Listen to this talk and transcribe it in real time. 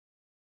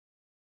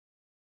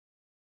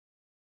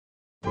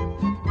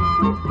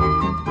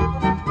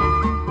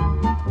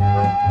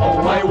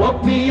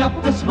me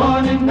up this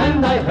morning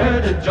and I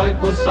heard a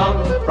joyful song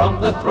from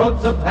the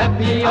throats of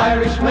happy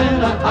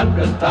Irishmen,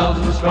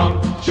 100,000 strong.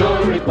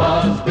 Sure it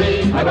was the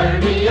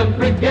Hibernian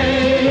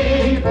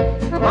Brigade,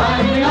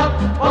 riding up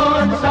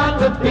for the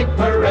start of big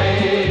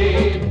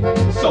parade.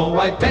 So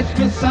I fetched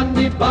me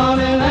Sunday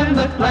bonnet and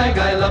the flag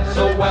I love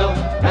so well,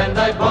 and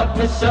I bought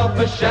myself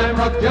a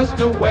shamrock just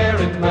to wear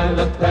in my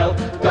lapel.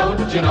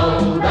 Don't you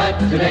know that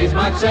today's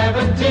March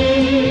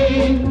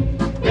 17?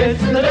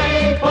 It's the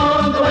day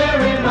for the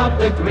wearing of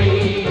the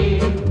green.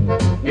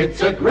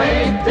 It's a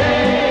great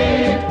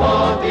day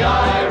for the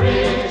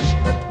Irish.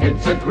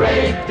 It's a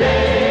great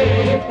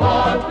day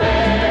for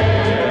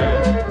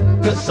fair.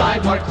 The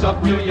sidewalks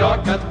of New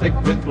York are thick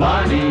with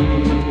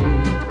Blarney.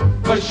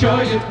 For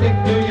sure you think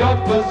New York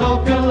was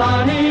old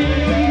Killarney.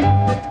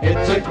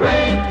 It's a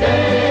great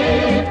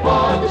day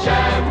for the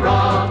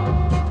shamrock,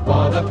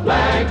 for the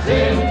flags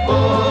in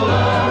full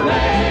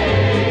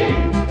array.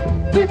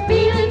 We're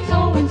feeling so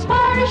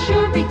inspired,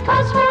 sure,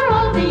 because we're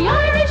all the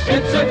Irish.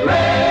 It's a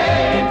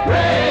great,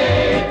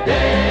 great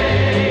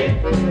day.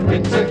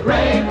 It's a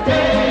great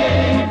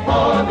day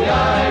for the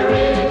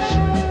Irish.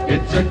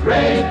 It's a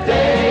great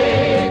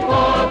day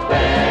for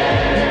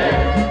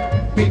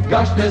fair.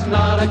 Begosh, there's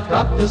not a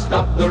cop to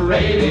stop the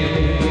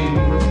raiding.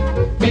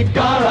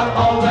 Begorra,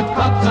 all the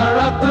cops are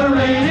up the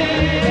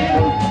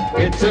raiding.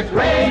 It's a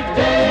great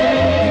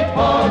day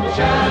for the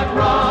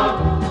shamrock,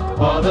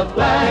 for the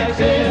flags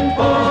in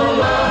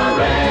full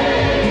array.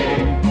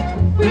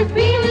 We're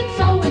feeling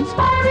so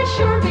inspired,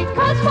 sure,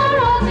 because we're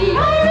all the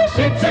Irish.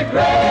 It's a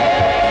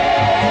great,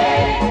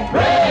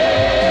 great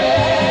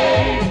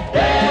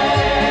day.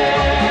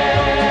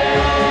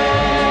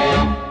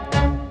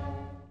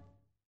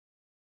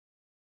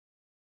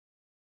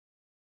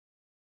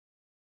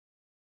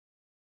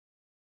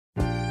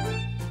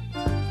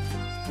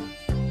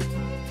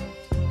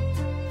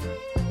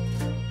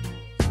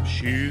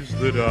 She's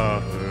the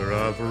daughter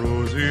of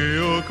Rosie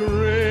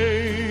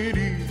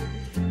O'Grady,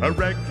 a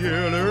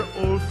regular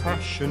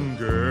old-fashioned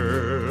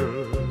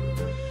girl.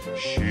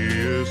 She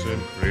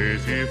isn't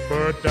crazy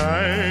for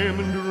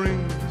diamond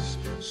rings,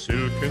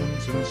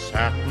 silkens and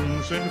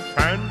satins and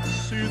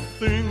fancy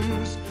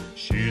things.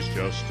 She's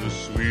just a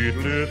sweet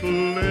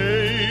little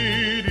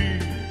lady,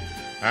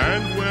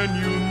 and when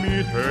you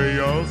meet her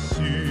you'll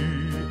see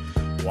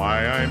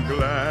why I'm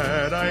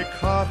glad I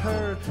caught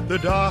her, the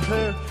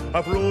daughter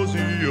of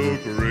Rosie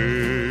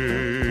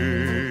O'Grady.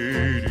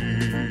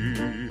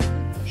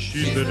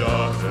 She's the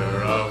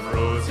daughter of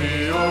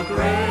Rosie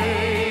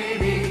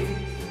O'Grady,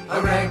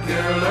 a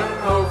regular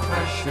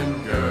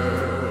old-fashioned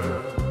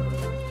girl.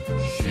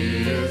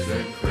 She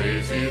isn't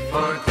crazy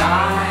for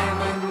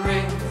diamond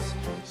rings,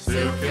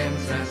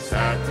 silkens and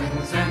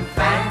satins and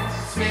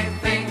fancy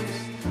things.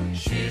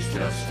 She's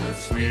just a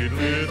sweet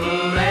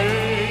little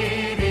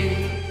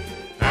lady,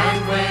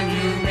 and when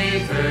you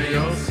meet her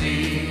you'll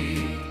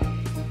see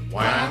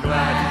why I'm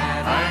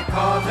glad I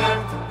called her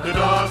the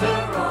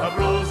daughter